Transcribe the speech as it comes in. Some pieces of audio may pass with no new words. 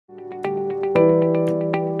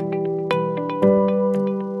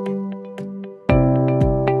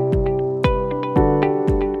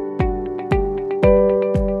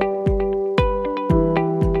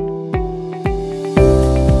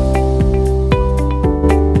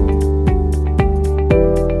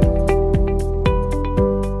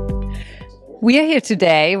We are here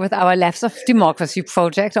today with our Labs of Democracy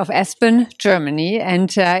project of Aspen, Germany,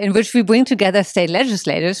 and in which we bring together state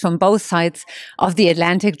legislators from both sides of the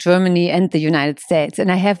Atlantic, Germany and the United States. And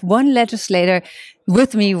I have one legislator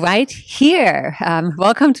with me right here.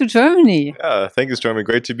 Welcome to Germany. Yeah, thank you, Stormy.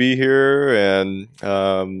 Great to be here. And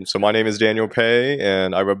so my name is Daniel Pei,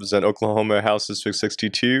 and I represent Oklahoma House District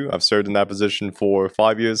 62. I've served in that position for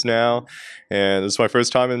 5 years now, and it's my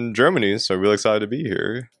first time in Germany, so really excited to be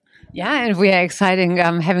here. Yeah, and we are excited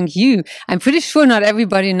having you. I'm pretty sure not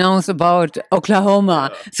everybody knows about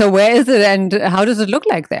Oklahoma. So where is it and how does it look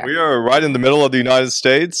like there? We are right in the middle of the United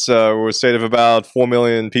States. We're a state of about 4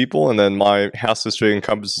 million people, and then my House District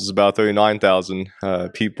encompasses about 39,000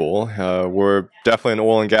 people. We're definitely an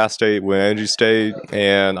oil and gas state, we're an energy state,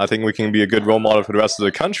 and I think we can be a good role model for the rest of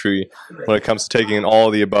the country when it comes to taking an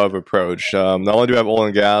all-of-the-above approach. Not only do we have oil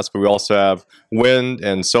and gas, but we also have wind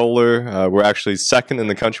and solar. We're actually second in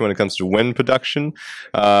the country when it comes to wind production,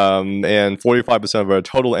 and 45% of our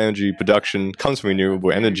total energy production comes from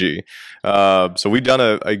renewable energy. So we've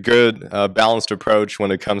done a good balanced approach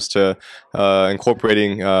when it comes to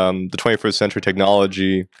incorporating the 21st century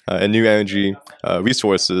technology and new energy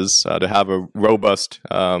resources to have a robust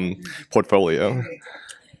portfolio.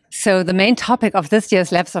 So the main topic of this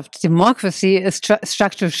year's Labs of Democracy is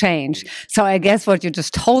structural change. So I guess what you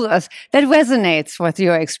just told us, that resonates with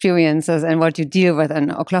your experiences and what you deal with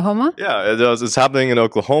in Oklahoma? Yeah, it does. It's happening in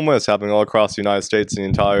Oklahoma. It's happening all across the United States and the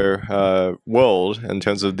entire world in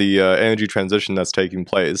terms of the energy transition that's taking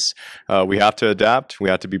place. We have to adapt. We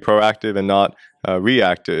have to be proactive and not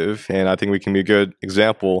reactive, and I think we can be a good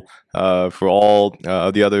example for all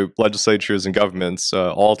of the other legislatures and governments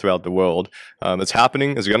all throughout the world. It's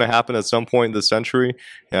happening. It's going to happen at some point this century,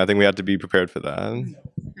 and I think we have to be prepared for that.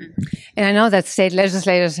 And I know that state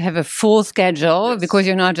legislators have a full schedule. Yes. Because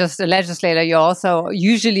you're not just a legislator, you also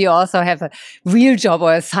usually have a real job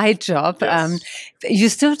or a side job. Yes. You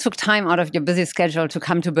still took time out of your busy schedule to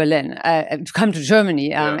come to Berlin, to come to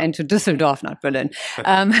Germany, and to Düsseldorf, not Berlin.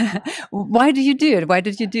 Why do you do it? Why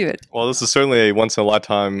did you do it? Well, this is certainly a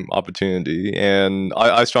once-in-a-lifetime opportunity, and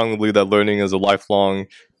I strongly believe that learning is a lifelong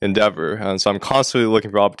endeavor. And so I'm constantly looking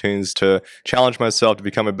for opportunities to challenge myself to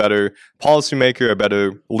become a better policymaker, a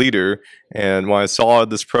better leader. And when I saw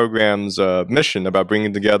this program's mission about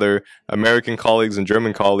bringing together American colleagues and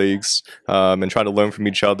German colleagues and trying to learn from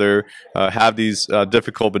each other, have these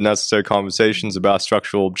difficult but necessary conversations about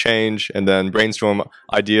structural change, and then brainstorm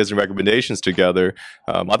ideas and recommendations together,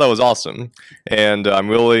 I thought it was awesome. And I'm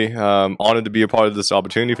really honored to be a part of this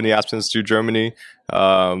opportunity from the Aspen Institute Germany,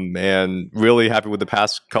 and really happy with the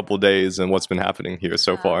past couple of days and what's been happening here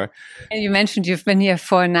so far. And you mentioned you've been here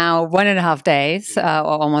for now 1.5 days, or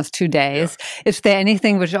almost 2 days. Yeah. Is there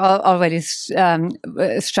anything which already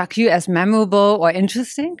struck you as memorable or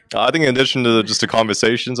interesting? I think in addition to just the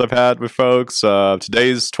conversations I've had with folks,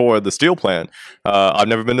 today's tour of the steel plant, I've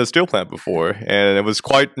never been to a steel plant before, and it was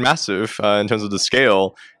quite massive in terms of the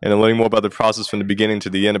scale, and learning more about the process from the beginning to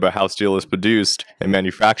the end about how steel is produced and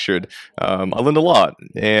manufactured. I learned a lot,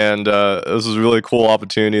 and this was a really cool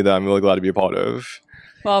opportunity that I'm really glad to be a part of.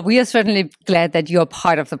 Well, we are certainly glad that you're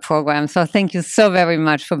part of the program. So thank you so very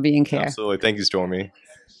much for being here. Absolutely. Thank you, Stormy.